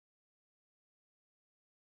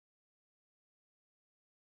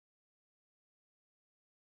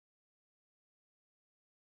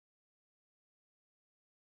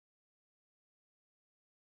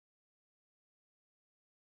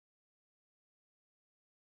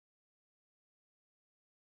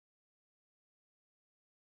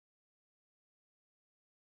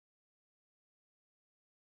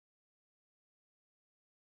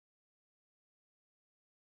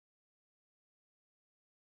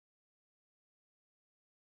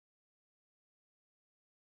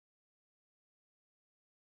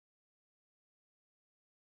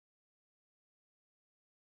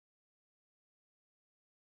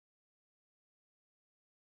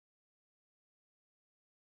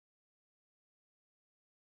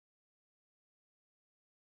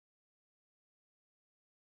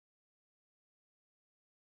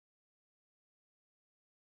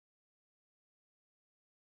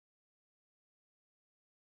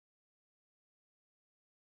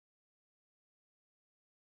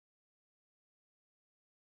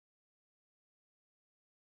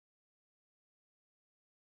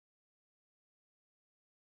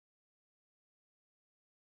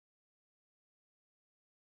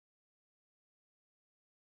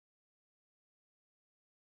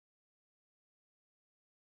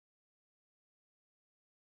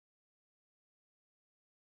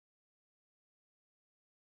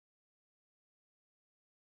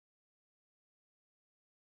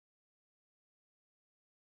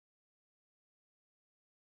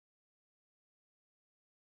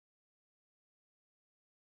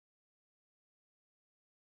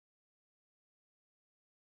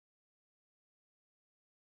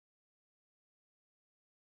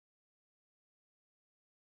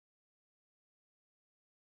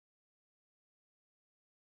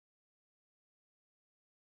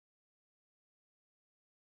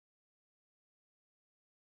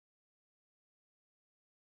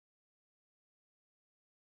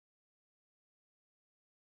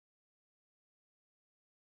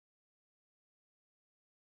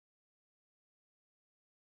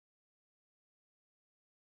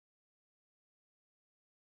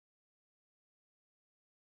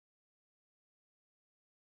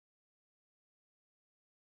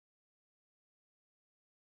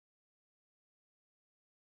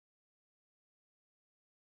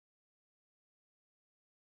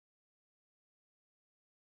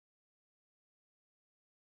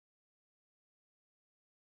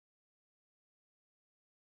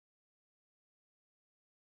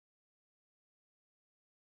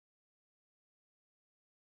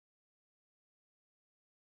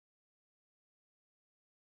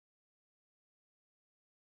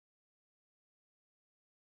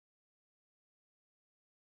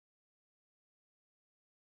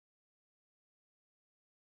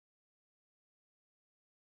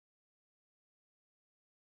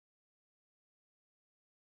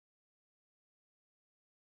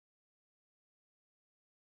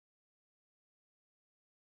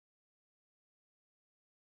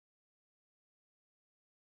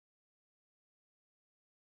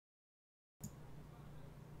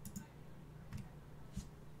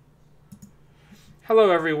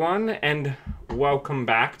Hello, everyone, and welcome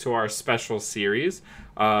back to our special series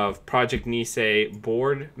of Project NISEI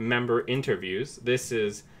board member interviews. This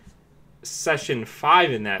is session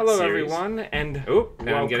 5 in that Hello, series. everyone, and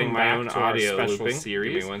I'm getting my own audio special looping.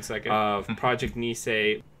 series. Give me 1 second. Of Project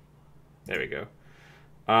NISEI. There we go.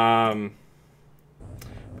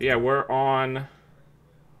 Yeah, we're on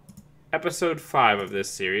episode 5 of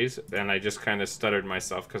this series, and I just kind of stuttered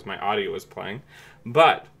myself because my audio was playing.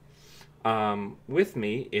 But with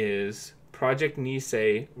me is Project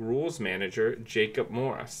NISEI Rules Manager Jacob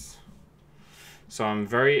Morris. So I'm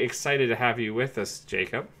very excited to have you with us,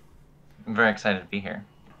 Jacob. I'm very excited to be here.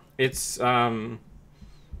 It's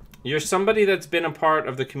you're somebody that's been a part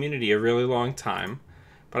of the community a really long time,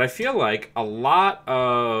 but I feel like a lot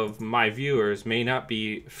of my viewers may not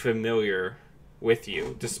be familiar with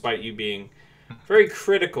you, despite you being very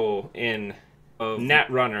critical of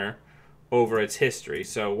Netrunner over its history.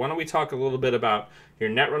 So why don't we talk a little bit about your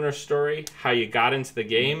Netrunner story, how you got into the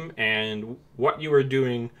game, and what you were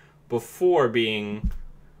doing before being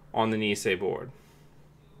on the NISEI board.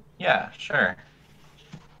 Yeah, sure.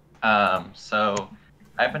 So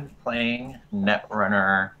I've been playing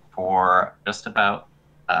Netrunner for just about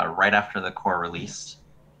right after the core released.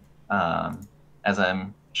 As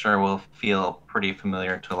I'm sure will feel pretty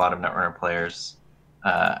familiar to a lot of Netrunner players.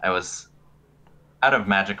 I was out of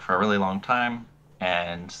Magic for a really long time,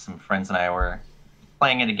 and some friends and I were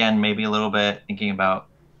playing it again, maybe a little bit, thinking about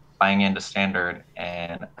buying into Standard,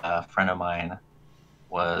 and a friend of mine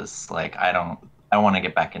was like, I don't want to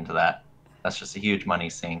get back into that. That's just a huge money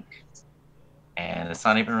sink, and it's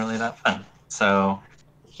not even really that fun. So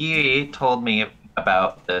he told me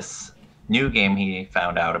about this new game he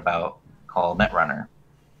found out about called Netrunner,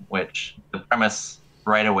 which the premise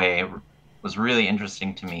right away was really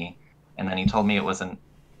interesting to me. And then he told me it was a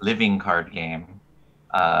living card game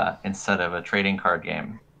instead of a trading card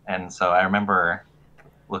game. And so I remember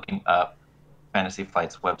looking up Fantasy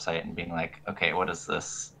Flight's website and being like, okay, what is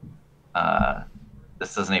this?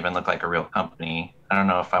 This doesn't even look like a real company. I don't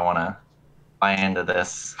know if I want to buy into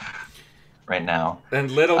this right now.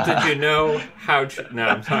 And little did you know how... No,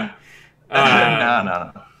 I'm sorry.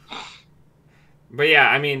 No. But yeah,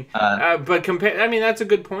 I mean, that's a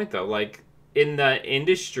good point, though. Like, in the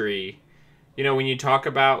industry, you know, when you talk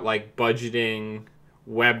about, like, budgeting,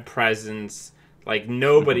 web presence, like,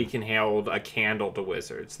 nobody can hold a candle to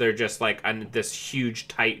Wizards. They're just, like, this huge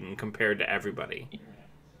titan compared to everybody.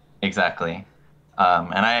 Exactly.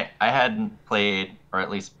 And I hadn't played, or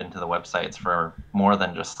at least been to the websites for more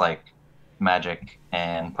than just, like, Magic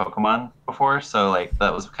and Pokemon before, so, like,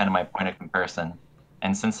 that was kind of my point of comparison.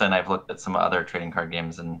 And since then, I've looked at some other trading card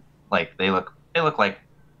games, and, like, they look like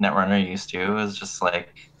Netrunner used to. It was just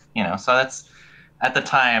like, you know, so that's, at the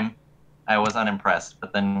time I was unimpressed,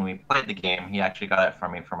 but then when we played the game, he actually got it for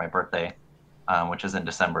me for my birthday, which is in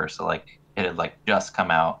December, so like it had like just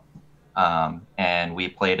come out, and we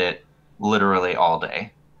played it literally all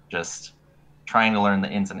day, just trying to learn the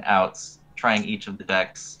ins and outs, trying each of the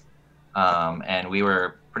decks, and we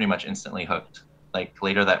were pretty much instantly hooked. Like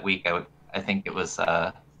later that week, I think it was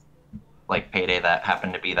like payday that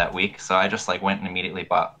happened to be that week. So I just like went and immediately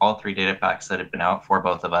bought all 3 data packs that had been out for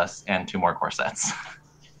both of us and 2 more core sets.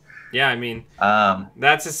 Yeah, I mean,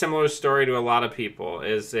 that's a similar story to a lot of people.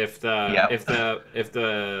 Is if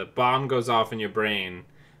the bomb goes off in your brain,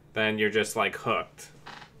 then you're just like hooked.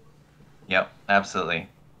 Yep, absolutely.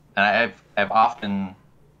 And I've often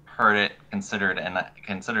heard it considered, and I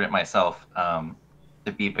considered it myself,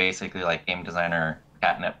 to be basically like game designer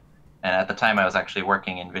catnip. And at the time, I was actually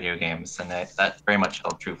working in video games, and that very much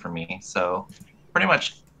held true for me. So pretty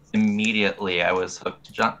much immediately, I was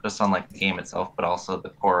hooked, not just on like the game itself, but also the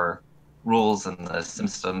core rules and the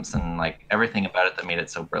systems and like everything about it that made it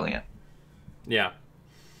so brilliant. Yeah.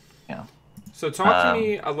 Yeah. So talk to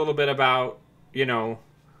me a little bit about, you know,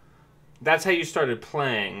 that's how you started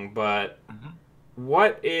playing, but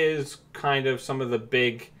what is kind of some of the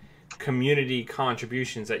big community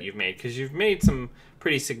contributions that you've made? Because you've made some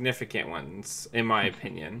pretty significant ones, in my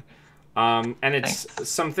opinion. And it's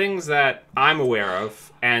some things that I'm aware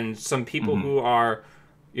of, and some people who are,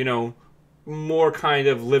 you know, more kind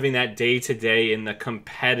of living that day-to-day in the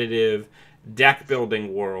competitive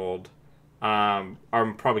deck-building world are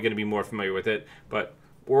probably going to be more familiar with it. But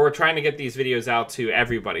we're trying to get these videos out to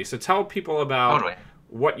everybody. So tell people about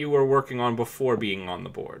what you were working on before being on the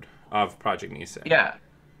board of Project NISEI. Yeah.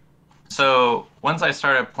 So once I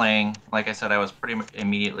started playing, like I said, I was pretty much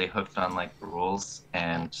immediately hooked on like the rules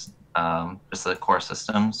and just the core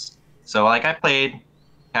systems. So like I played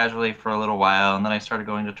casually for a little while, and then I started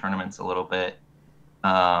going to tournaments a little bit.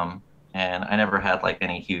 And I never had like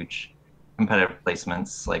any huge competitive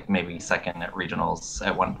placements, like maybe second at regionals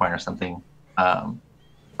at one point or something.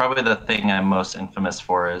 Probably the thing I'm most infamous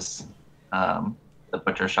for is the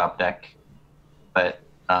Butcher Shop deck. But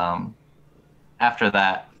after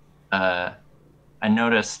that, I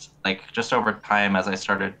noticed, like, just over time as I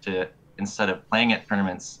started to, instead of playing at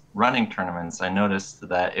tournaments, running tournaments, I noticed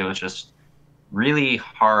that it was just really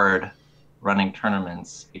hard running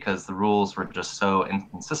tournaments because the rules were just so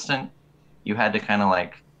inconsistent. You had to kind of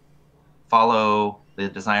like follow the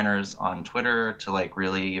designers on Twitter to like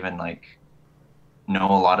really even like know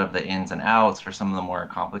a lot of the ins and outs for some of the more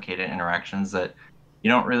complicated interactions that you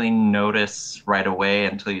don't really notice right away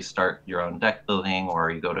until you start your own deck building or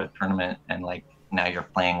you go to a tournament and like now you're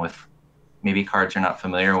playing with maybe cards you're not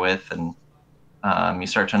familiar with, and you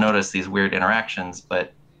start to notice these weird interactions.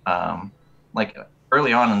 But like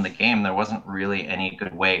early on in the game, there wasn't really any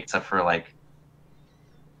good way except for like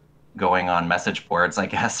going on message boards, I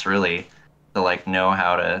guess, really, to like know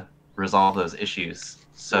how to resolve those issues.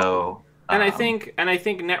 So and I think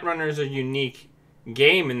Netrunner is a unique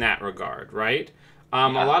game in that regard, right? A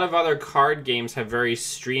lot of other card games have very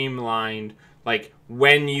streamlined, like,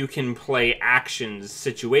 when you can play actions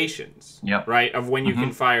situations, right? Of when you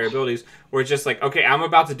can fire abilities, where it's just like, okay, I'm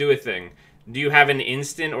about to do a thing. Do you have an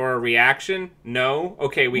instant or a reaction? No?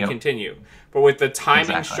 Okay, we continue. But with the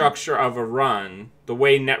timing structure of a run, the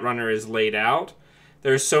way Netrunner is laid out,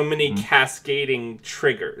 there's so many cascading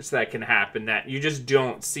triggers that can happen that you just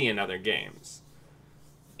don't see in other games.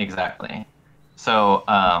 Exactly. So,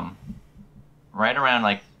 right around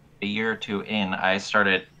like a year or two in, I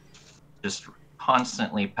started just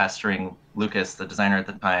constantly pestering Lucas, the designer at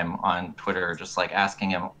the time, on Twitter, just like asking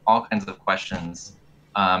him all kinds of questions.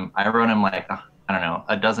 I wrote him like, I don't know,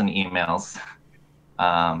 a dozen emails,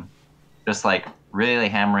 just like really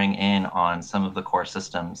hammering in on some of the core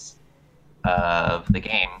systems of the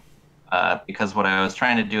game, because what I was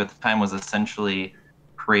trying to do at the time was essentially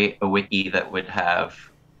create a wiki that would have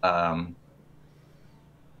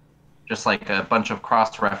just like a bunch of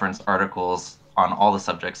cross-reference articles on all the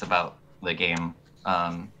subjects about the game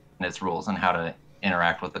and its rules and how to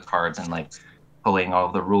interact with the cards, and like pulling all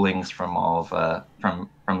of the rulings from all of from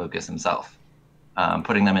Lucas himself,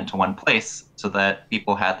 putting them into one place so that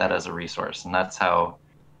people had that as a resource. And that's kind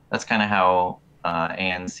of how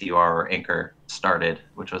ANCUR or Anchor started,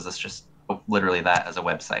 which was just literally that as a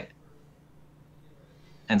website.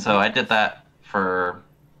 And so I did that for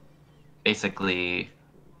basically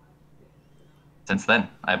since then.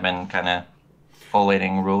 I've been kind of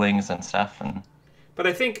collating rulings and stuff. But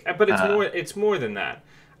I think, it's more than that.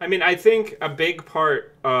 I mean, I think a big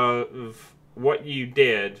part of what you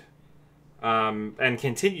did and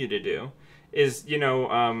continue to do is,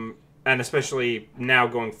 and especially now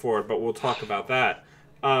going forward, but we'll talk about that.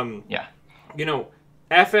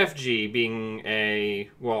 FFG being they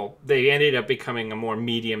ended up becoming a more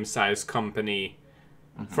medium-sized company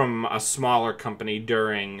from a smaller company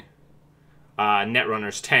during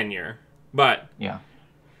Netrunner's tenure. But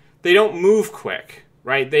they don't move quick.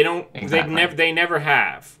 Right? They don't. Exactly. They never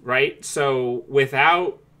have. Right? So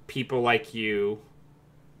without people like you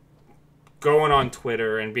going on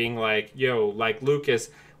Twitter and being like, "Yo, like Lucas,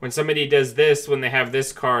 when somebody does this, when they have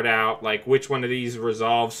this card out, like which one of these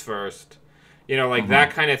resolves first?"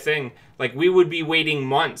 That kind of thing. Like we would be waiting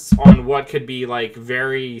months on what could be like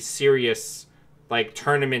very serious, like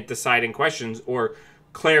tournament deciding questions or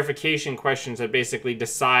clarification questions that basically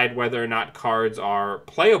decide whether or not cards are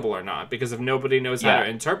playable or not, because if nobody knows how to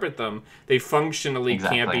interpret them, they functionally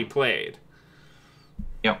can't be played.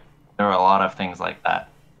 Yep, there are a lot of things like that,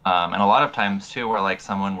 and a lot of times too where like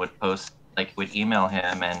someone would post, like would email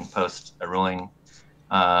him and post a ruling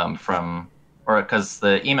or because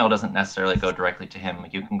the email doesn't necessarily go directly to him.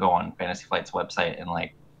 You can go on Fantasy Flight's website and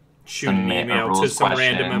like shoot an email to some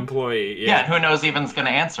random employee. Yeah, and who knows even's going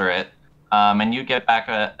to answer it. And you get back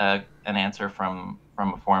an answer from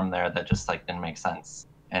a forum there that just like didn't make sense,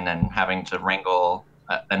 and then having to wrangle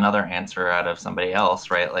another answer out of somebody else,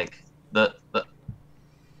 right? Like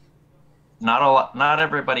not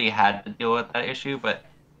everybody had to deal with that issue, but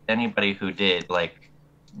anybody who did like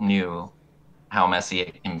knew how messy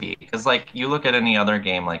it can be. Because like you look at any other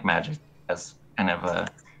game like Magic as kind of a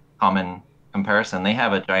common comparison, they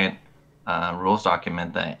have a giant rules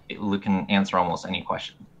document that can answer almost any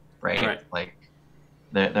question. Right? Like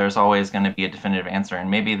there's always going to be a definitive answer,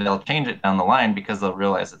 and maybe they'll change it down the line because they'll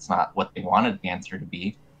realize it's not what they wanted the answer to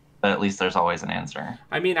be, but at least there's always an answer.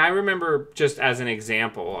 I mean, I remember, just as an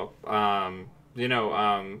example, not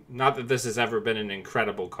that this has ever been an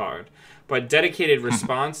incredible card, but Dedicated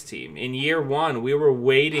Response Team. In year one, we were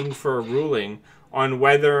waiting for a ruling on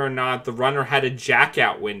whether or not the runner had a jack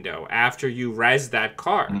out window after you res that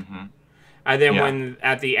card. And then when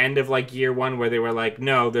at the end of like year 1 where they were like,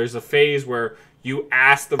 no, there's a phase where you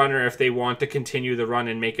ask the runner if they want to continue the run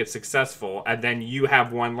and make it successful, and then you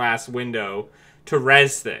have one last window to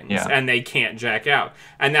res things, and they can't jack out.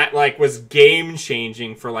 And that like was game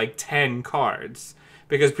changing for like 10 cards.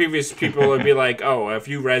 Because previous people would be like, oh, if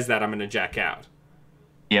you res that, I'm going to jack out.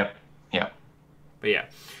 Yep. But yeah.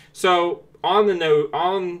 So on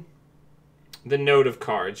the note of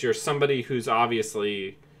cards, you're somebody who's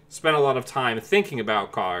obviously spent a lot of time thinking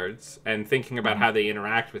about cards and thinking about how they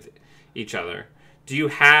interact with each other. Do you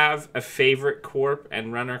have a favorite Corp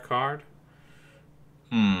and Runner card?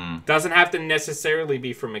 Doesn't have to necessarily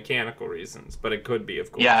be for mechanical reasons, but it could be,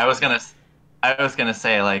 of course. Yeah, I was gonna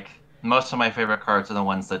say, like, most of my favorite cards are the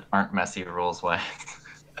ones that aren't messy rules-wise.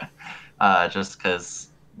 Just because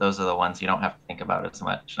those are the ones you don't have to think about as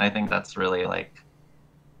much. And I think that's really, like,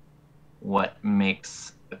 what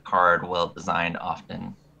makes the card well-designed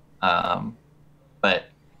often. But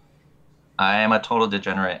I am a total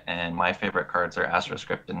degenerate, and my favorite cards are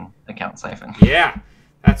Astroscript and Account Siphon. Yeah,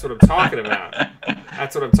 that's what I'm talking about.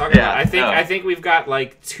 That's what I'm talking about. I think we've got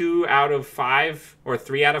like 2 out of 5 or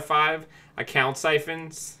 3 out of 5 Account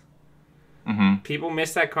Siphons. People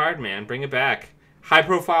miss that card, man. Bring it back.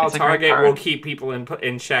 High-profile target will keep people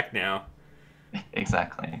in check now.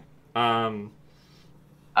 Exactly. I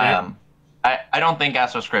don't think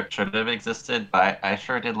Astroscript should have existed, but I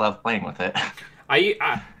sure did love playing with it.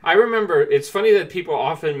 I remember, it's funny that people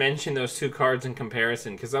often mention those 2 cards in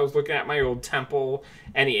comparison, because I was looking at my old Temple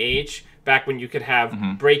NEH back when you could have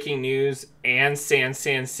breaking news and Sand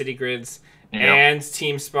City Grids and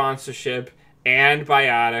team sponsorship and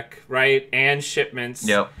Biotic, right? And shipments.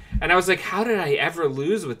 And I was like, how did I ever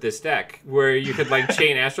lose with this deck where you could like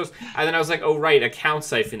chain Astros? And then I was like, oh, right, Account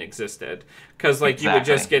Siphon existed. Because like you would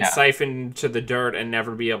just get siphoned to the dirt and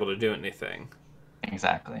never be able to do anything.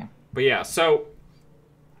 Exactly. But yeah, so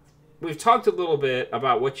we've talked a little bit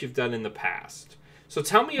about what you've done in the past. So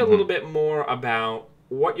tell me a little bit more about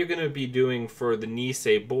what you're going to be doing for the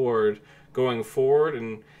NISEI board going forward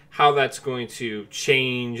and how that's going to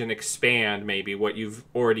change and expand maybe what you've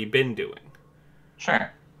already been doing.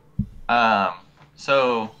 Sure.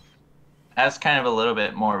 So as kind of a little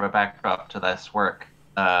bit more of a backdrop to this work,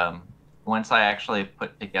 once I actually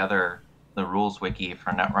put together the rules wiki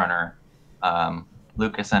for Netrunner,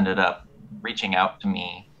 Lucas ended up reaching out to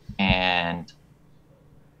me and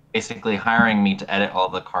basically hiring me to edit all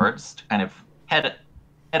the cards to kind of head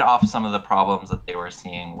off some of the problems that they were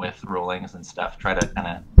seeing with rulings and stuff, try to kind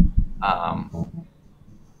of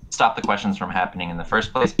stop the questions from happening in the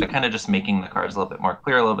first place, but kind of just making the cards a little bit more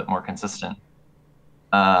clear, a little bit more consistent.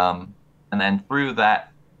 And then through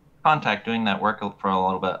that contact, doing that work for a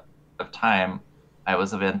little bit of time, I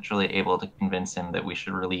was eventually able to convince him that we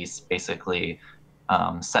should release basically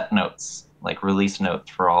set notes, like release notes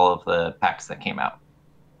for all of the packs that came out.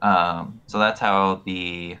 So that's how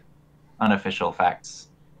the unofficial facts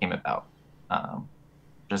came about.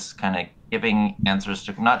 Just kind of giving answers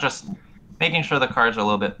to, not just making sure the cards are a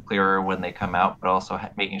little bit clearer when they come out, but also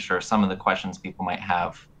making sure some of the questions people might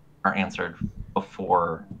have are answered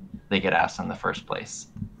before they get asked in the first place.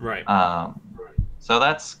 Right. So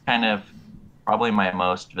that's kind of probably my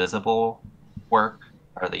most visible work,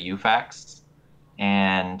 are the UFACs.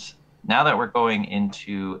 And now that we're going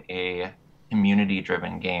into a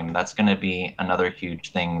community-driven game, that's going to be another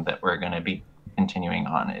huge thing that we're going to be continuing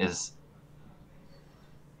on, is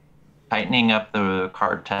tightening up the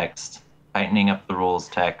card text, tightening up the rules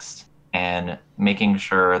text, and making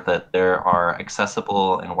sure that there are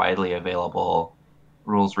accessible and widely available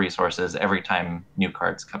rules resources every time new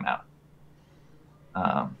cards come out.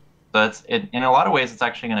 So in a lot of ways, it's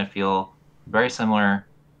actually going to feel very similar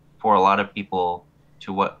for a lot of people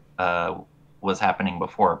to what was happening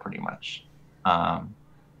before, pretty much,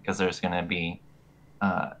 because there's going to be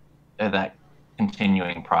that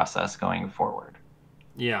continuing process going forward.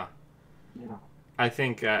 Yeah. I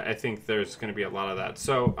think there's going to be a lot of that.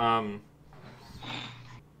 So,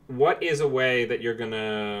 what is a way that you're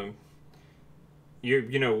gonna,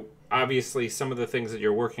 you know, obviously some of the things that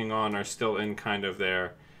you're working on are still in kind of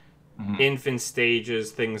their infant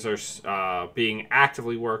stages. Things are being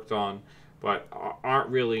actively worked on, but aren't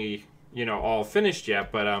really, you know, all finished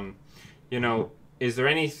yet. But you know, is there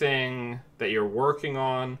anything that you're working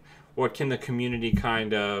on? What can the community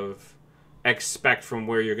kind of expect from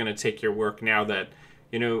where you're going to take your work now that,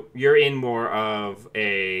 you know, you're in more of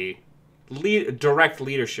a direct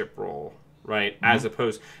leadership role, right? As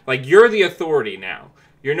opposed, like, you're the authority now.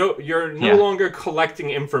 You're no longer collecting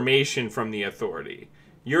information from the authority.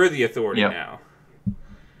 You're the authority now.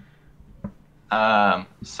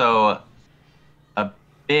 So a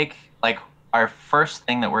big, like, our first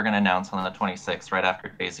thing that we're going to announce on the 26th, right after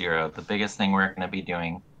day 0, the biggest thing we're going to be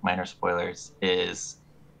doing, minor spoilers, is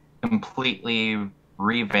completely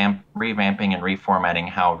revamping and reformatting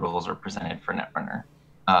how rules are presented for Netrunner.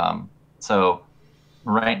 So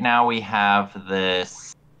right now we have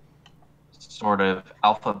this sort of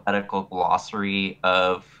alphabetical glossary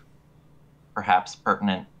of perhaps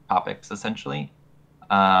pertinent topics, essentially,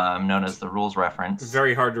 known as the rules reference.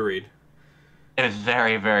 Very hard to read. It is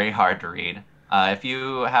very, very hard to read. If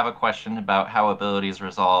you have a question about how abilities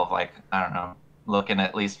resolve, like, I don't know, look in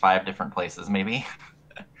at least 5 different places, maybe,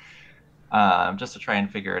 just to try and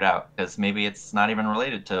figure it out, because maybe it's not even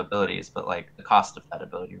related to abilities, but like the cost of that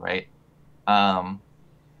ability, right?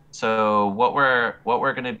 So what we're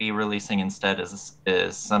going to be releasing instead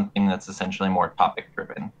is something that's essentially more topic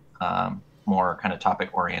driven, more kind of topic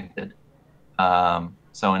oriented.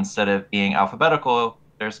 So instead of being alphabetical,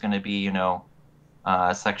 there's going to be,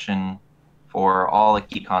 a section for all the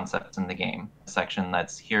key concepts in the game. A section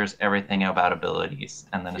that's here's everything about abilities,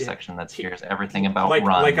 and then a section that's here's everything about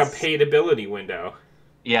runs. Like a paid ability window.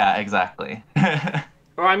 Yeah, exactly.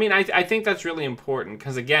 Well, I mean, I think that's really important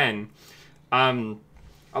because, again, a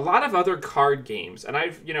lot of other card games, and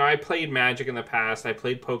I played Magic in the past. I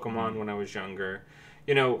played Pokemon when I was younger.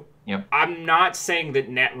 Yep. I'm not saying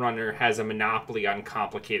that Netrunner has a monopoly on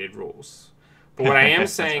complicated rules. But what I am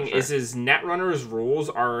saying is Netrunner's rules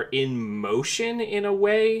are in motion in a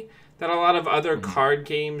way that a lot of other card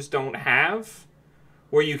games don't have,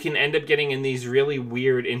 where you can end up getting in these really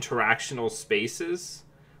weird interactional spaces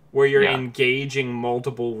where you're engaging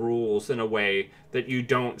multiple rules in a way that you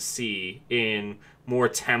don't see in more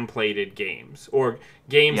templated games, or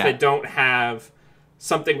games that don't have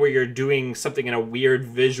something where you're doing something in a weird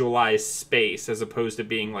visualized space as opposed to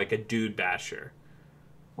being like a dude basher.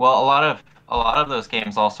 Well, a lot of those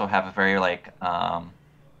games also have a very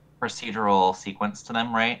procedural sequence to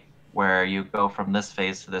them, right? Where you go from this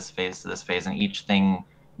phase to this phase to this phase, and each thing,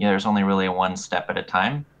 there's only really one step at a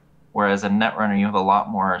time. Whereas in Netrunner, you have a lot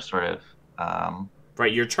more sort of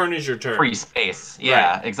right, your turn is your turn. Free space.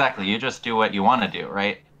 Yeah, right. Exactly. You just do what you want to do,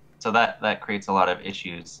 right? So that creates a lot of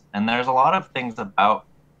issues. And there's a lot of things about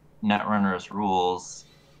Netrunner's rules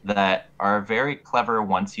that are very clever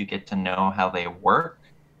once you get to know how they work,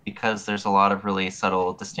 because there's a lot of really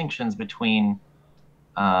subtle distinctions between,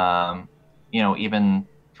 even,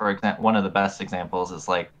 for example, one of the best examples is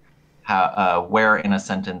like how where in a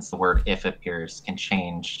sentence the word if appears can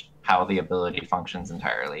change how the ability functions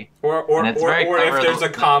entirely. Or if there's a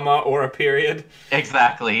comma or a period.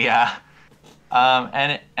 Exactly, yeah.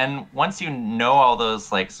 And once you know all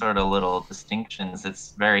those like sort of little distinctions,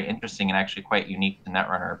 it's very interesting and actually quite unique to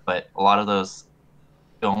Netrunner, but a lot of those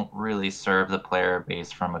don't really serve the player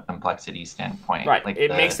base from a complexity standpoint. Right. Like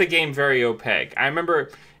it makes the game very opaque. I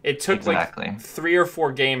remember it took like 3 or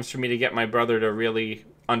 4 games for me to get my brother to really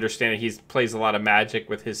understand it. He plays a lot of Magic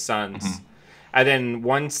with his sons. Mm-hmm. And then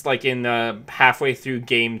once, like, in the halfway through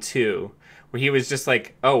game 2, where he was just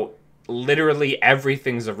like, oh, literally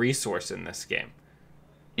everything's a resource in this game.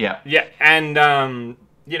 Yeah. Yeah, and,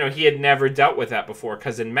 he had never dealt with that before,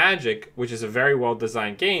 because in Magic, which is a very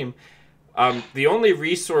well-designed game, the only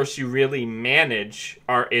resource you really manage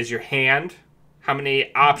is your hand, how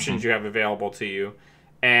many options you have available to you,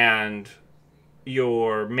 and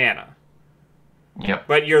your mana. Yep.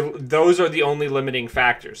 But those are the only limiting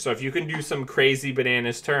factors. So if you can do some crazy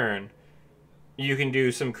bananas turn, you can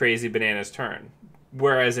do some crazy bananas turn.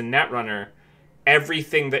 Whereas in Netrunner,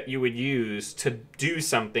 everything that you would use to do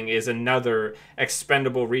something is another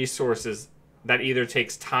expendable resources that either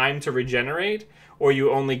takes time to regenerate or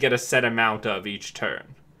you only get a set amount of each turn.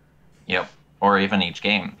 Yep. Or even each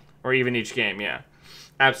game. Yeah.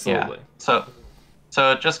 Absolutely. Yeah.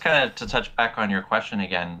 So just kind of to touch back on your question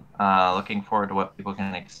again, looking forward to what people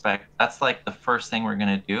can expect. That's like the first thing we're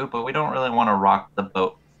going to do, but we don't really want to rock the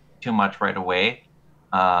boat too much right away.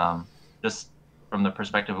 Just from the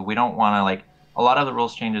perspective of we don't want to a lot of the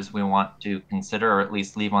rules changes we want to consider or at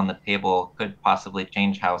least leave on the table could possibly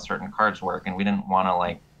change how certain cards work. And we didn't want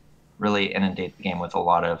to really inundate the game with a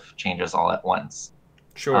lot of changes all at once.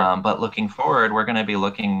 Sure. But looking forward, we're going to be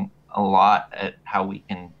looking a lot at how we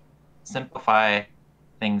can simplify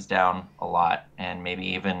things down a lot, and maybe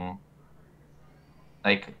even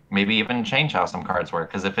change how some cards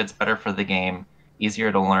work. Because if it's better for the game,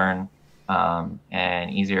 easier to learn,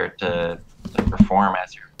 and easier to perform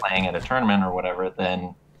as you're playing at a tournament or whatever,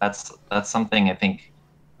 then that's something I think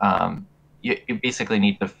you basically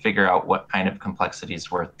need to figure out what kind of complexity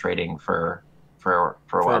is worth trading for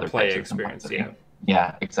other play types of experience. complexity.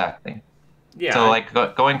 Yeah, exactly. Yeah. So like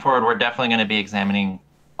going forward, we're definitely going to be examining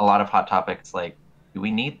a lot of hot topics like, do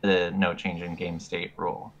we need the no change in game state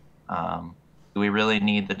rule? Do we really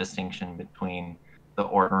need the distinction between the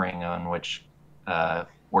ordering on which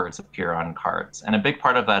words appear on cards? And a big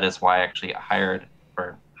part of that is why I actually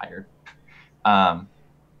um,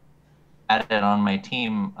 added on my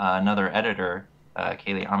team another editor,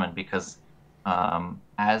 Kaylee Amon, because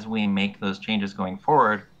as we make those changes going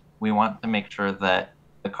forward, we want to make sure that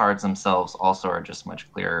the cards themselves also are just much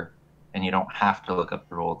clearer, and you don't have to look up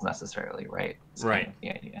the rules necessarily, right? That's right. kind of the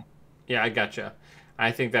idea. Yeah, I gotcha.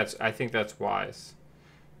 I think that's wise.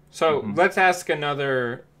 So let's ask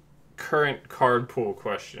another current card pool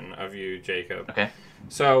question of you, Jacob. Okay.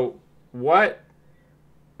 So what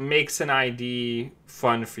makes an ID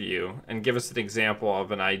fun for you, and give us an example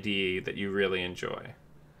of an ID that you really enjoy.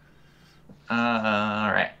 All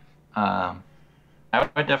right. I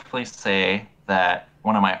would definitely say that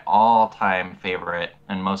one of my all-time favorite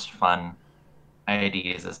and most fun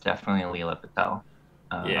IDs is definitely Leela Patel.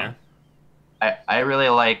 Yeah. I really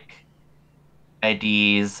like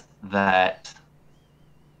IDs that,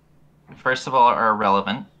 first of all, are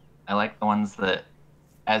relevant. I like the ones that,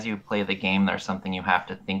 as you play the game, there's something you have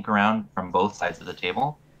to think around from both sides of the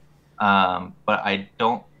table. But I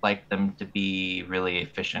don't like them to be really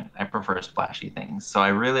efficient. I prefer splashy things. So I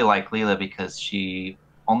really like Leela because she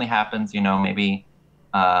only happens, maybe,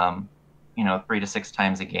 3 to 6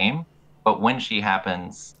 times a game. But when she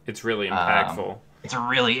happens, it's really impactful. It's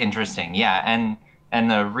really interesting. Yeah.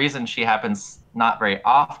 And the reason she happens not very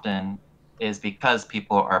often is because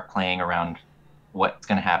people are playing around what's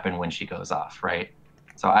going to happen when she goes off, right?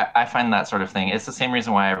 So I find that sort of thing. It's the same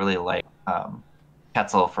reason why I really like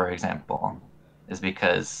Quetzal, for example, is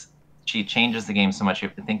because she changes the game so much. You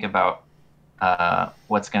have to think about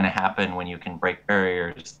what's going to happen when you can break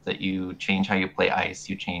barriers, that you change how you play ice,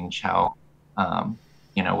 you change how,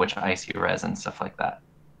 which ice you res and stuff like that.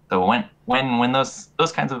 So when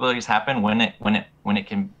those kinds of abilities happen, when it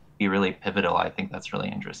can be really pivotal, I think that's really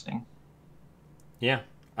interesting. Yeah,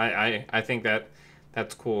 I think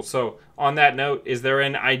that's cool. So on that note, is there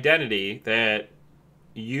an identity that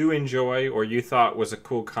you enjoy or you thought was a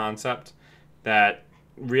cool concept that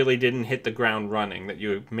really didn't hit the ground running, that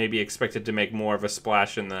you maybe expected to make more of a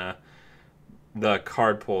splash in the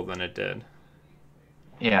card pool than it did?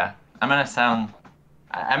 Yeah, I'm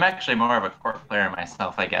actually more of a court player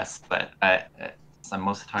myself, I guess, but I'm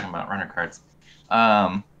mostly talking about runner cards.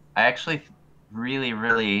 I actually really,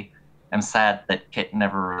 really am sad that Kit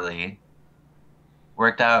never really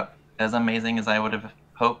worked out as amazing as I would have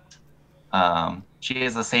hoped. She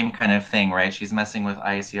is the same kind of thing, right? She's messing with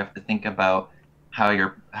ice. You have to think about how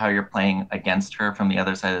you're playing against her from the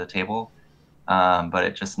other side of the table, but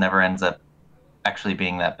it just never ends up actually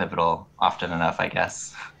being that pivotal often enough, I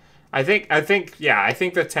guess. I think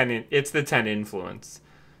the 10 it's the 10 influence,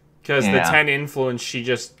 because the 10 influence, she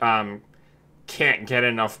just can't get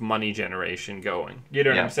enough money generation going. You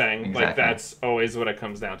know what I'm saying? Exactly. Like, that's always what it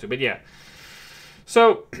comes down to. But yeah.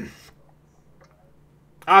 So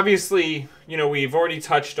obviously, we've already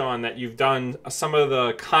touched on that you've done some of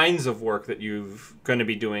the kinds of work that you've going to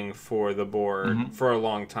be doing for the board for a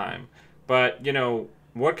long time. But,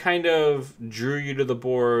 what kind of drew you to the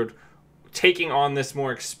board taking on this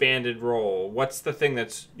more expanded role? What's the thing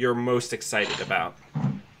that's you're most excited about?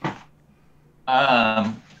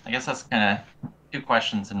 I guess that's kind of 2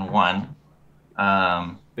 questions in one.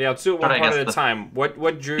 Yeah, let's do it one part at a time.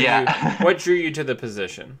 What drew you? What drew you to the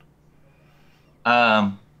position?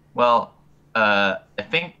 Well, I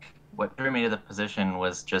think what drew me to the position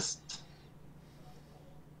was just,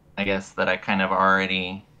 I guess, that I kind of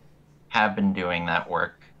already have been doing that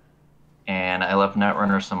work. And I love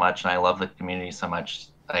Netrunner so much, and I love the community so much.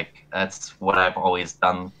 Like, that's what I've always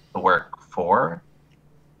done the work for.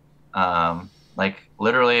 Like,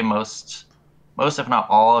 literally most if not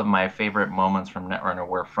all of my favorite moments from Netrunner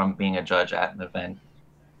were from being a judge at an event,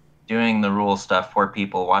 doing the rule stuff for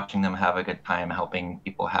people, watching them have a good time, helping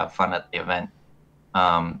people have fun at the event.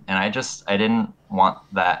 And I didn't want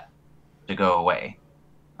that to go away.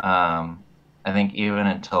 I think even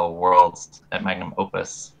until Worlds at Magnum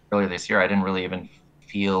Opus earlier this year, I didn't really even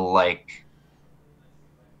feel like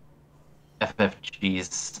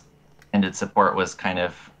FFG's ended support was kind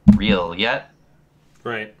of real yet.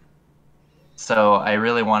 Right. So I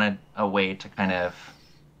really wanted a way to kind of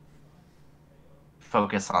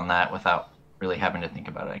focus on that without really having to think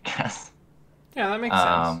about it, I guess. Yeah, that makes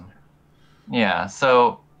sense. Yeah,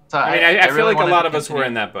 so I mean, I feel really like a lot of us were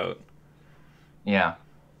in that boat. Yeah.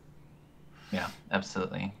 Yeah,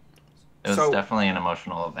 absolutely. It was definitely an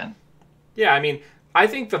emotional event. Yeah, I mean, I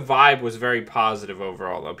think the vibe was very positive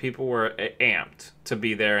overall, though. People were amped to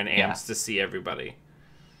be there and amped to see everybody.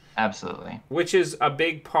 Absolutely. Which is a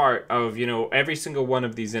big part of, every single one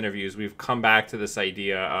of these interviews, we've come back to this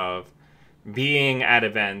idea of being at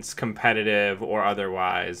events, competitive or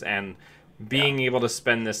otherwise, and being able to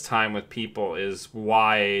spend this time with people is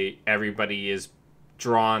why everybody is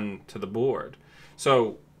drawn to the board.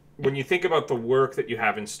 So when you think about the work that you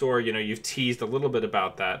have in store, you've teased a little bit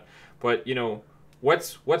about that, but,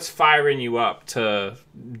 what's firing you up to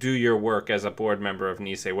do your work as a board member of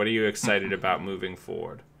NISEI? What are you excited about moving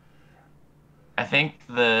forward? I think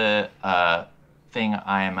the thing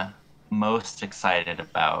I'm most excited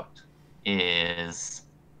about is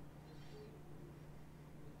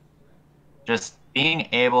just being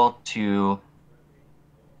able to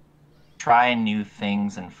try new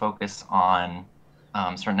things and focus on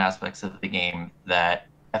certain aspects of the game that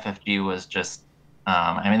FFG was just,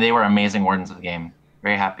 they were amazing wardens of the game,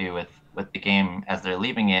 very happy with the game as they're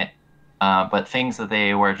leaving it, but things that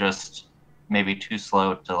they were just maybe too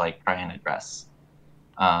slow to try and address.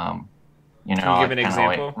 Can you give an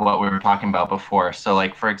example? What we were talking about before. So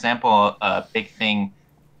for example, a big thing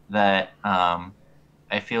that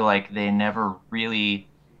I feel like they never really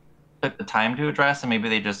took the time to address, and maybe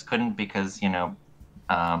they just couldn't because,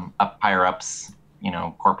 up higher ups,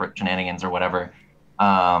 corporate shenanigans or whatever.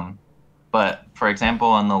 But for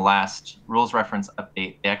example, in the last rules reference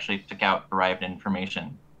update, they actually took out derived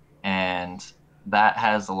information. And that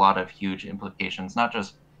has a lot of huge implications, not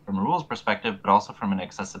just from a rules perspective, but also from an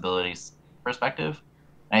accessibility perspective.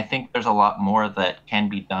 And I think there's a lot more that can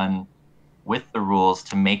be done with the rules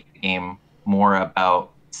to make the game more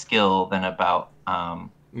about skill than about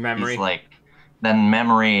memory. Than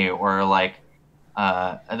memory or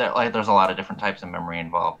there's a lot of different types of memory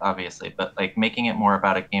involved, obviously, but making it more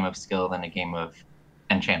about a game of skill than a game of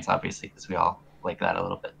and chance, obviously, because we all like that a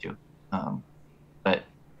little bit too. But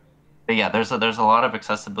yeah, there's a lot of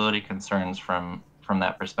accessibility concerns from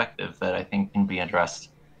that perspective that I think can be addressed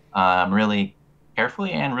really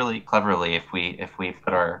carefully and really cleverly if we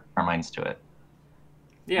put our minds to it.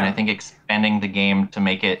 Yeah. And I think expanding the game to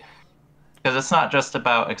make it, because it's not just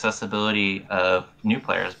about accessibility of new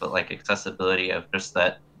players, but accessibility of just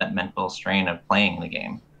that mental strain of playing the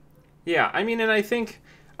game. Yeah, and I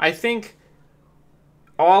think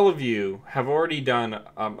all of you have already done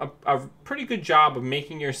a pretty good job of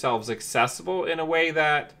making yourselves accessible in a way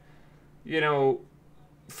that,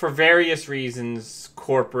 for various reasons,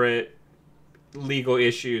 corporate, legal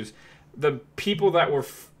issues, the people that were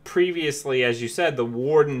previously, as you said, the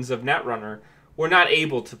wardens of Netrunner, were not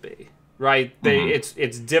able to be. Right,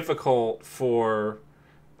 it's difficult for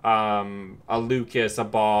a Lucas, a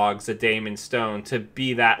Boggs, a Damon Stone to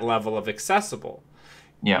be that level of accessible.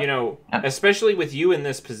 Yeah, especially with you in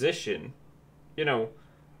this position,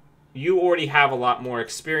 you already have a lot more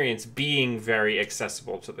experience being very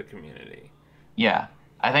accessible to the community. Yeah,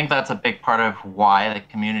 I think that's a big part of why the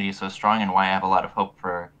community is so strong and why I have a lot of hope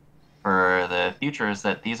for the future is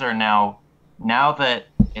that these are now that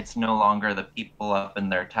it's no longer the people up in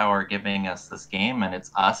their tower giving us this game and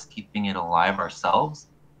it's us keeping it alive ourselves.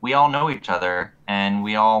 We all know each other and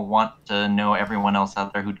we all want to know everyone else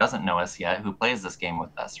out there who doesn't know us yet, who plays this game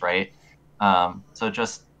with us, right? So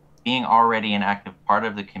just being already an active part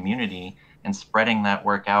of the community and spreading that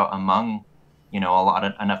work out among,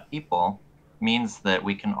 enough people means that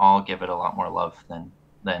we can all give it a lot more love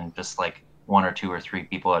than just one or two or three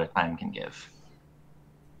people at a time can give.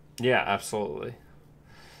 Yeah, absolutely.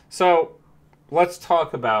 So let's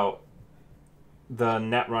talk about the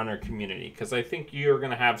Netrunner community, because I think you're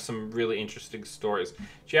going to have some really interesting stories. Do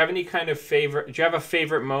you have any kind of do you have a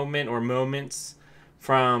favorite moment or moments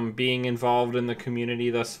from being involved in the community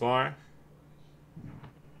thus far?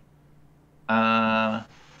 I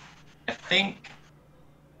think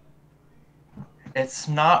it's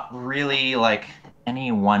not really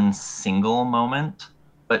any one single moment,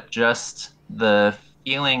 but just the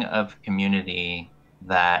feeling of community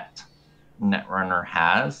that Netrunner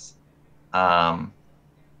has. At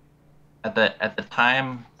the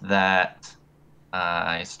time that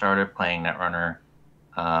I started playing Netrunner,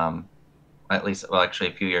 actually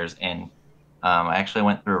a few years in, I actually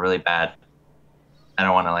went through a really bad. I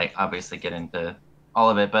don't want to obviously get into all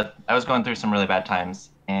of it, but I was going through some really bad times,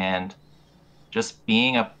 and just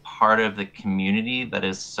being a part of the community that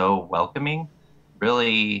is so welcoming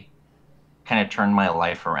really kind of turned my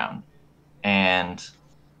life around. And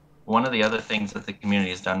one of the other things that the community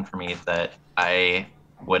has done for me that I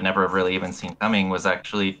would never have really even seen coming was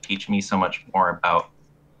actually teach me so much more about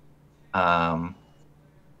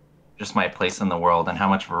just my place in the world and how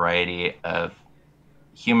much variety of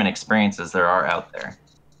human experiences there are out there.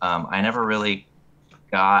 I never really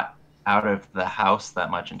got out of the house that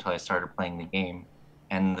much until I started playing the game,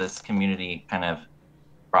 and this community kind of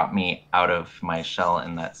brought me out of my shell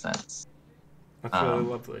in that sense. That's really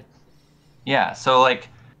lovely. Yeah, so like,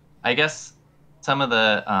 I guess some of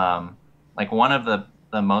the like one of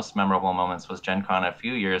the most memorable moments was Gen Con a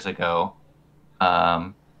few years ago.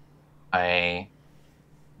 I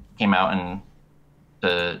came out and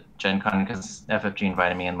to Gen Con because FFG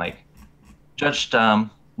invited me and like judged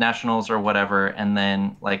nationals or whatever, and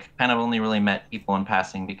then like kind of only really met people in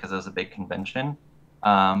passing because it was a big convention.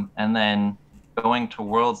 And then going to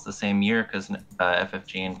Worlds the same year because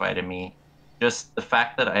FFG invited me, just the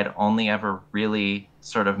fact that I'd only ever really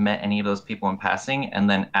sort of met any of those people in passing, and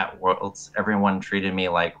then at Worlds everyone treated me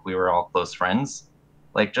like we were all close friends,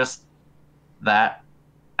 like just that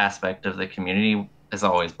aspect of the community has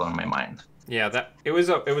always blown my mind. Yeah, that it was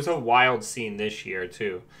a wild scene this year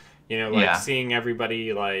too. You know, like seeing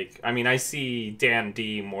everybody, like, I mean, I see Dan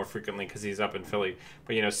D more frequently because he's up in Philly,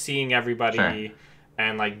 but you know, seeing everybody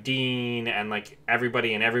and like Dean and like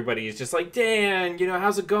everybody is just like, Dan, you know,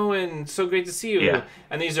 how's it going? So great to see you. Yeah.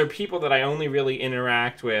 And these are people that I only really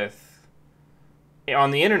interact with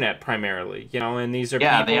on the internet primarily, you know, and these are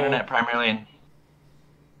people, the internet primarily.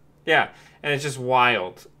 Yeah, and it's just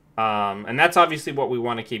wild. And that's obviously what we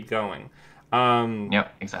want to keep going.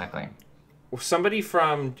 Yep, exactly. Somebody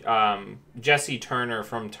from Jesse Turner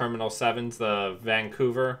from Terminal 7's the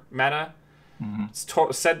Vancouver meta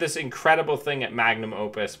said this incredible thing at Magnum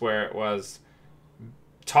Opus where it was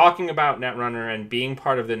talking about Netrunner and being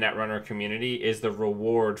part of the Netrunner community is the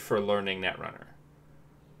reward for learning Netrunner.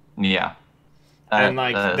 Yeah. And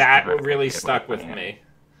like that really stuck with me.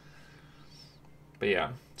 But yeah.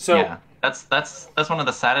 So yeah, that's one of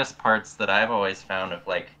the saddest parts that I've always found of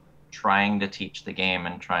like trying to teach the game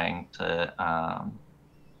and trying to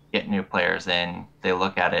get new players in. They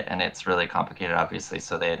look at it and it's really complicated, obviously,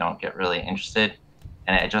 so they don't get really interested.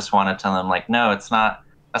 And I just want to tell them like, no, it's not.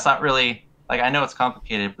 That's not really like, I know it's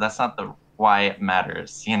complicated, but that's not the why it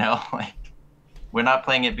matters. You know, like we're not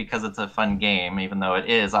playing it because it's a fun game, even though it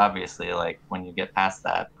is obviously like when you get past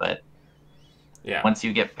that. But yeah, once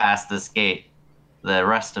you get past this gate, the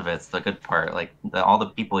rest of it's the good part. Like all the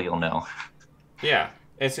people you'll know. Yeah.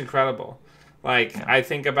 It's incredible. Like, I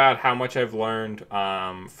think about how much I've learned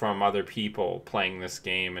from other people playing this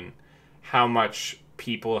game and how much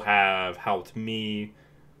people have helped me,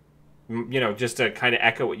 you know, just to kind of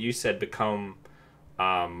echo what you said, become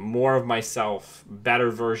more of myself,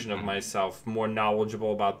 better version of myself, more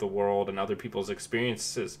knowledgeable about the world and other people's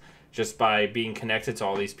experiences just by being connected to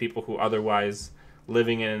all these people who otherwise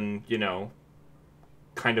living in, you know,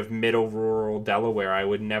 kind of middle rural Delaware, I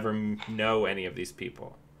would never know any of these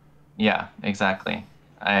people. Yeah, exactly.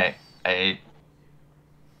 A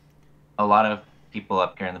lot of people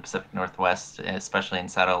up here in the Pacific Northwest, especially in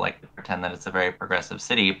Seattle, like to pretend that it's a very progressive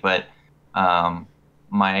city, but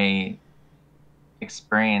my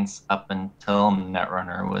experience up until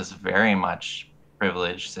Netrunner was very much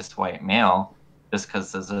privileged cis white male, just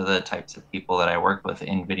because those are the types of people that I worked with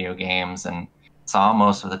in video games and saw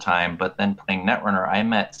most of the time. But then playing Netrunner, I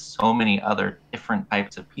met so many other different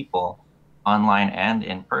types of people online and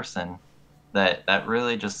in person that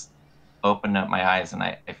really just opened up my eyes.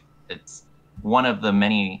 And it's one of the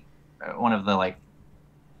like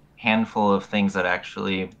handful of things that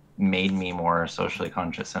actually made me more socially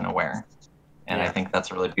conscious and aware. And I think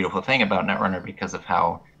that's a really beautiful thing about Netrunner because of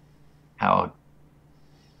how I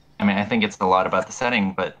mean, I think it's a lot about the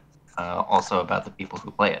setting, but also about the people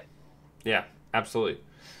who play it. Yeah, absolutely.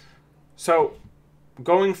 So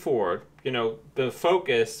going forward, you know, the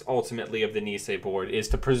focus ultimately of the NISEI board is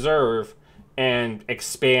to preserve and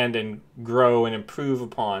expand and grow and improve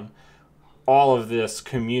upon all of this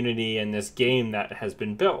community and this game that has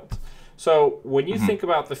been built. So when you think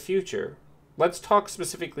about the future, let's talk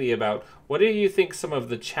specifically about what do you think some of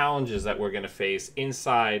the challenges that we're going to face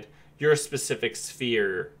inside your specific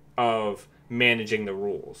sphere of managing the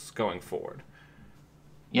rules going forward?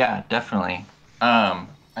 Yeah, definitely.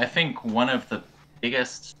 I think one of the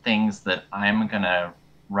biggest things that I'm going to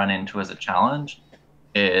run into as a challenge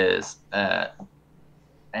is, and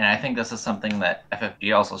I think this is something that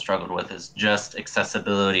FFG also struggled with, is just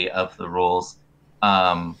accessibility of the rules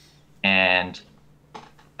and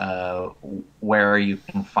where you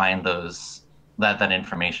can find that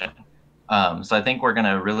information. So I think we're going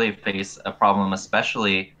to really face a problem,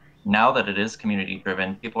 especially now that it is community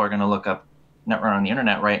driven. People are going to look up Netrunner on the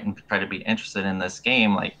internet, right, and try to be interested in this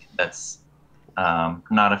game like that's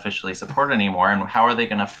not officially supported anymore. And how are they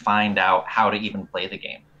going to find out how to even play the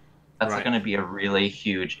game? That's going to be a really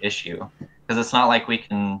huge issue. because it's not like we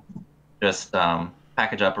can just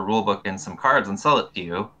package up a rule book and some cards and sell it to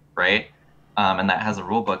you, right? And that has a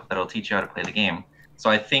rule book that'll teach you how to play the game. So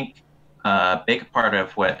I think a big part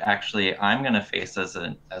of what actually I'm going to face as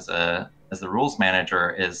the rules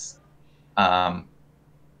manager is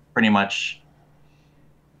pretty much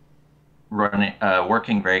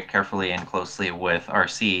working very carefully and closely with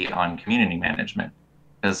RC on community management,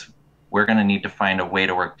 because we're going to need to find a way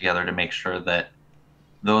to work together to make sure that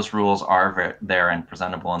those rules are there and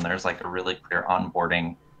presentable, and there's like a really clear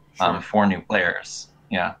onboarding for new players.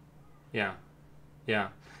 Yeah.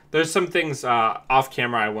 There's some things off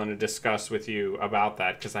camera I want to discuss with you about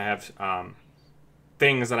that, because I have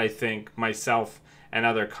things that I think myself and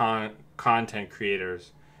other content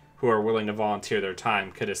creators who are willing to volunteer their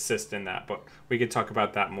time could assist in that, but we could talk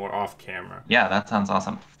about that more off camera. Yeah, that sounds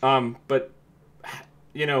awesome. But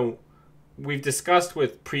we've discussed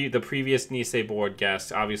with the previous NISEI board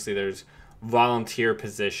guests, obviously there's volunteer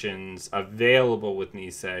positions available with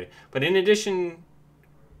NISEI, but in addition,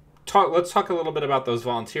 let's talk a little bit about those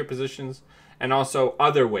volunteer positions and also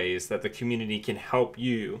other ways that the community can help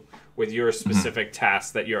you with your specific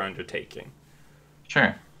tasks that you're undertaking.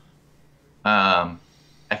 Sure.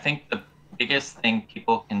 I think the biggest thing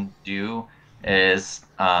people can do is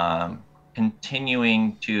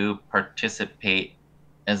continuing to participate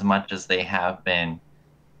as much as they have been,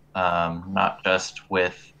 not just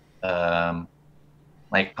with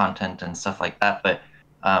like content and stuff like that, but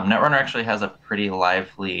Netrunner actually has a pretty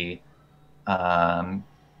lively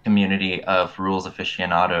community of rules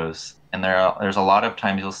aficionados, and there's a lot of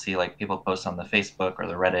times you'll see like people post on the Facebook or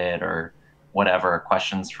the Reddit or whatever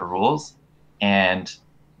questions for rules, and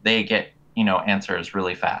they get answers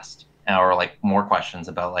really fast, or like more questions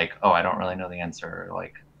about like, oh, I don't really know the answer, or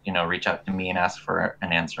like reach out to me and ask for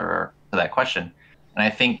an answer to that question. And I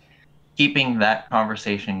think keeping that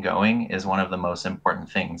conversation going is one of the most important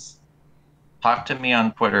things. Talk to me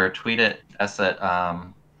on Twitter, tweet at us at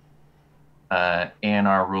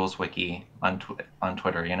ANR Rules Wiki on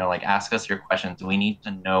Twitter. Like ask us your questions. We need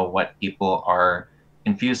to know what people are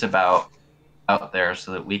confused about out there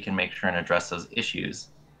so that we can make sure and address those issues,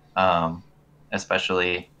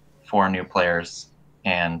 especially for new players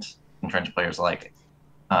and entrenched players alike.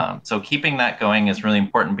 So keeping that going is really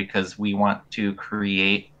important because we want to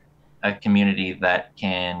create a community that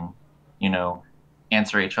can,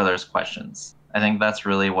 answer each other's questions. I think that's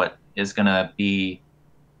really what is going to be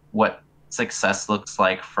what success looks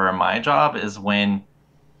like for my job, is when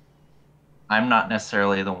I'm not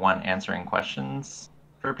necessarily the one answering questions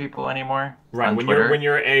for people anymore. Right. When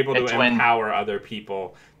you're able to empower other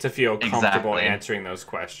people to feel comfortable answering those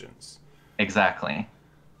questions. Exactly.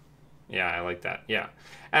 Yeah, I like that. Yeah.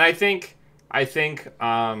 And I think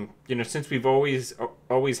since we've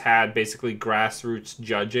always had basically grassroots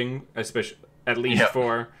judging, especially at least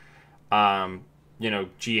for G&Ks,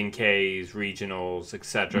 regionals,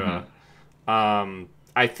 etc.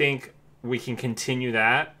 I think we can continue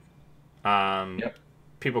that.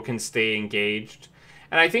 People can stay engaged.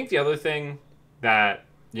 And I think the other thing that,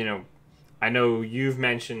 I know you've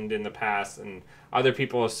mentioned in the past and other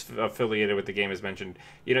people affiliated with the game has mentioned,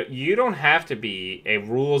 you don't have to be a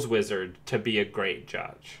rules wizard to be a great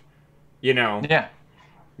judge. Yeah.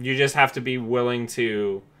 You just have to be willing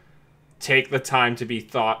to take the time to be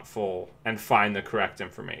thoughtful and find the correct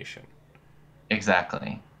information.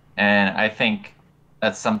 Exactly. And I think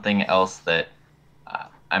that's something else that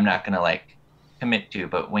I'm not going to commit to,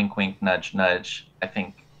 but wink, wink, nudge, nudge. I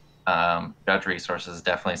think judge resources is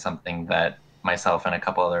definitely something that myself and a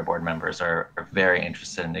couple other board members are very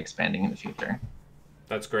interested in expanding in the future.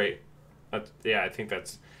 That's great. I think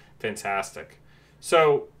that's fantastic.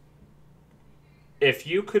 So, if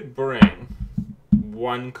you could bring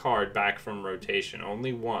one card back from rotation,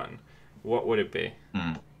 only one, what would it be?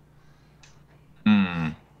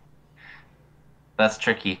 That's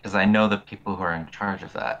tricky because I know the people who are in charge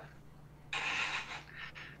of that.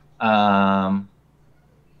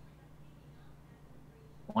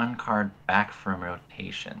 One card back from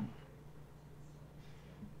rotation.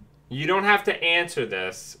 You don't have to answer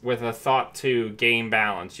this with a thought to game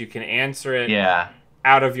balance. You can answer it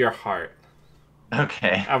out of your heart.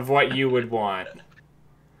 Okay. Of what you would want.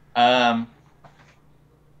 I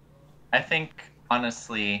think,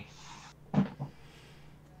 honestly,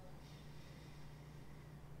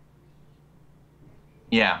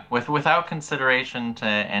 without consideration to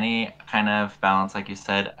any kind of balance, like you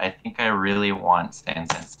said, I think I really want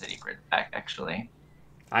Sand City Grid back, actually.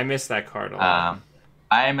 I miss that card a lot.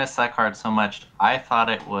 I miss that card so much. I thought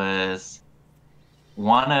it was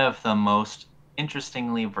one of the most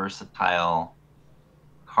interestingly versatile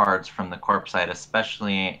cards from the corp side,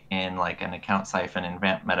 especially in like an account siphon and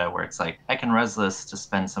vamp meta where it's like I can res this to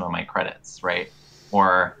spend some of my credits, right?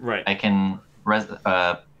 Or I can res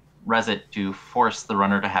it to force the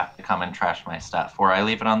runner to have to come and trash my stuff, or I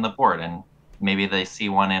leave it on the board and maybe they see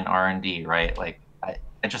one in R&D, right? Like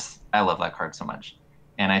I love that card so much.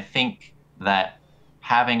 And I think that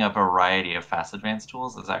having a variety of fast advance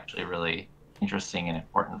tools is actually really interesting and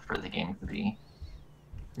important for the game to be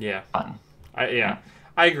fun.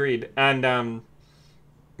 I agreed. And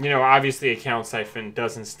you know, obviously account siphon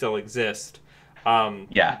doesn't still exist. But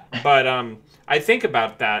I think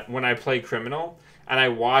about that when I play Criminal and I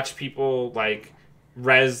watch people like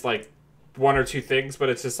res like one or two things, but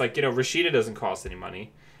it's just like, you know, Rashida doesn't cost any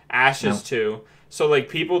money. Ashes too. So like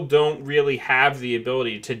people don't really have the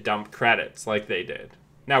ability to dump credits like they did.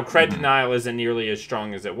 Now cred denial isn't nearly as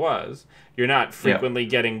strong as it was. You're not frequently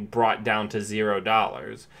getting brought down to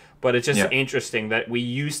 $0. But it's just interesting that we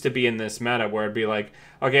used to be in this meta where it'd be like,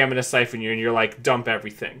 okay, I'm going to siphon you, and you're like, dump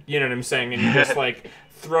everything. You know what I'm saying? And you just like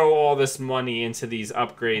throw all this money into these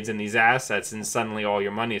upgrades and these assets, and suddenly all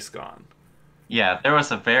your money's gone. Yeah, there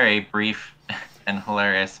was a very brief and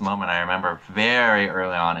hilarious moment I remember very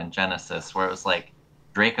early on in Genesis where it was like,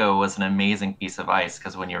 Draco was an amazing piece of ice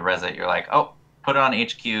because when you res it, you're like, oh, put it on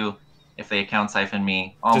HQ. If they account siphon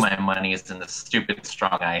me, all my money is in the stupid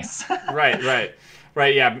strong ice.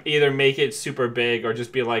 Right, yeah. Either make it super big or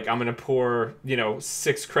just be like, I'm going to pour, you know,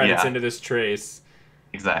 6 credits into this trace.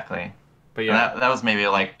 Exactly. But yeah. That was maybe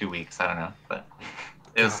like 2 weeks. I don't know. But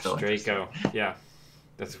it was still Draco. Yeah.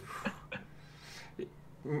 That's...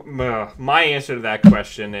 My answer to that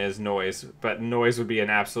question is Noise. But Noise would be an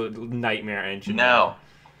absolute nightmare engine. No,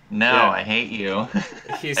 I hate you.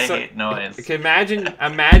 I hate Noise.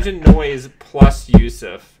 Imagine Noise plus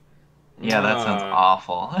Yusuf. Yeah, that sounds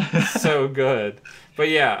awful. So good. But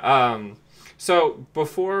yeah, so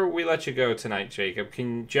before we let you go tonight, Jacob, do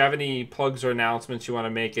you have any plugs or announcements you want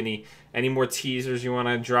to make? Any more teasers you want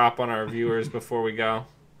to drop on our viewers before we go?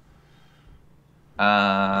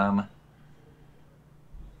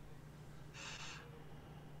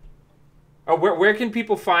 Where can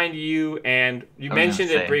people find you? And you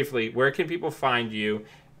mentioned it briefly. Where can people find you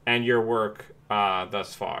and your work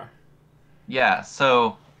thus far? Yeah,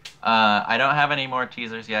 so I don't have any more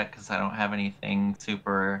teasers yet because I don't have anything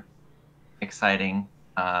super exciting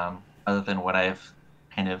other than what I've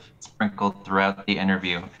kind of sprinkled throughout the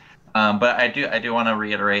interview. But I do want to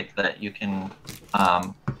reiterate that you can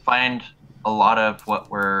find a lot of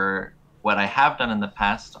what I have done in the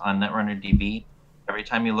past on Netrunner DB. Every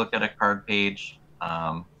time you look at a card page,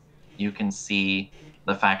 you can see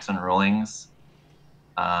the facts and rulings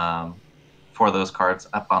for those cards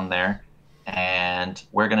up on there. And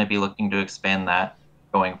we're going to be looking to expand that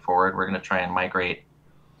going forward. We're going to try and migrate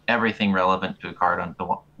everything relevant to a card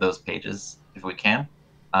onto those pages if we can.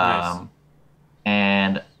 Nice.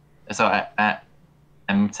 And so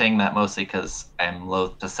I'm saying that mostly because I'm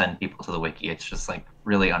loath to send people to the wiki. It's just like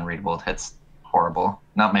really unreadable. It's horrible.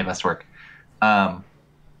 Not my best work.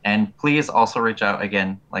 And please also reach out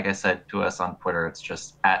again, like I said, to us on Twitter. It's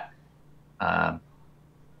just at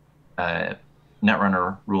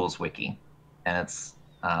Netrunner Rules Wiki. And it's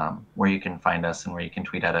where you can find us and where you can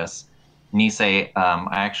tweet at us. Nisei, I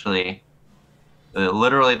actually,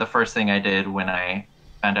 literally the first thing I did when I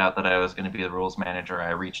found out that I was going to be the rules manager,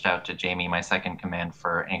 I reached out to Jamie, my second command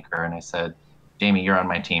for Anchor, and I said, Jamie, you're on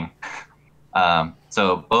my team.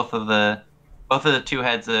 So both of the two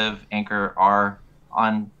heads of Anchor are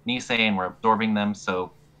on Nisei, and we're absorbing them.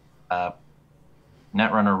 So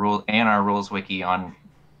Netrunner Rule and our Rules Wiki on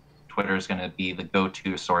Twitter is going to be the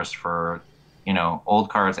go-to source for, old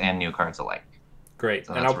cards and new cards alike. Great.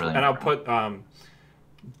 So I'll put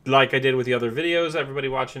like I did with the other videos, everybody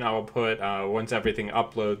watching, I will put once everything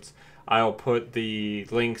uploads, I'll put the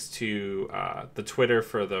links to the Twitter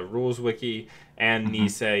for the Rules Wiki and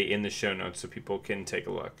Nisei in the show notes so people can take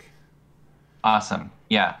a look. Awesome.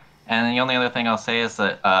 Yeah. And the only other thing I'll say is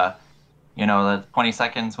that, the 20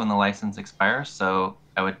 seconds when the license expires, so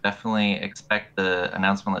I would definitely expect the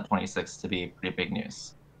announcement on the 26th to be pretty big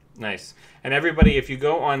news. Nice. And everybody, if you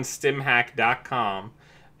go on stimhack.com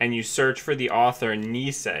and you search for the author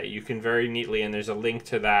Nisei, you can very neatly, and there's a link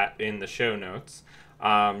to that in the show notes,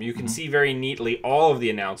 you can see very neatly all of the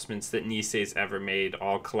announcements that Nisei's ever made,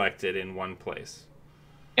 all collected in one place.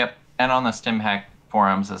 Yep. And on the StimHack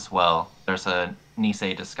forums as well, there's a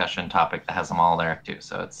Nisei discussion topic that has them all there too,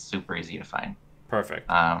 so it's super easy to find. Perfect.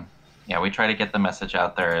 We try to get the message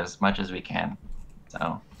out there as much as we can,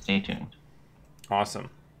 so stay tuned. Awesome.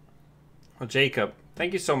 Well, Jacob,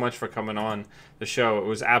 thank you so much for coming on the show. It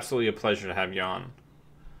was absolutely a pleasure to have you on.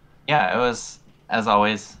 Yeah, it was as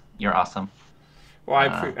always, you're awesome. Well,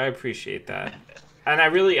 I appreciate that, and I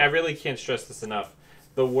really can't stress this enough.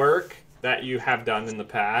 The work that you have done in the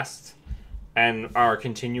past and are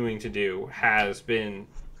continuing to do has been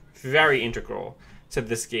very integral to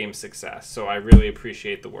this game's success. So I really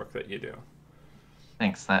appreciate the work that you do.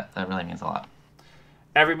 Thanks. That really means a lot.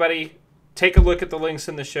 Everybody, take a look at the links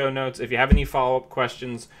in the show notes. If you have any follow-up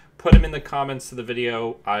questions, put them in the comments to the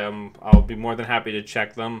video. I'll be more than happy to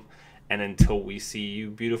check them. And until we see you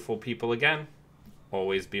beautiful people again,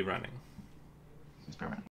 always be running. Experiment.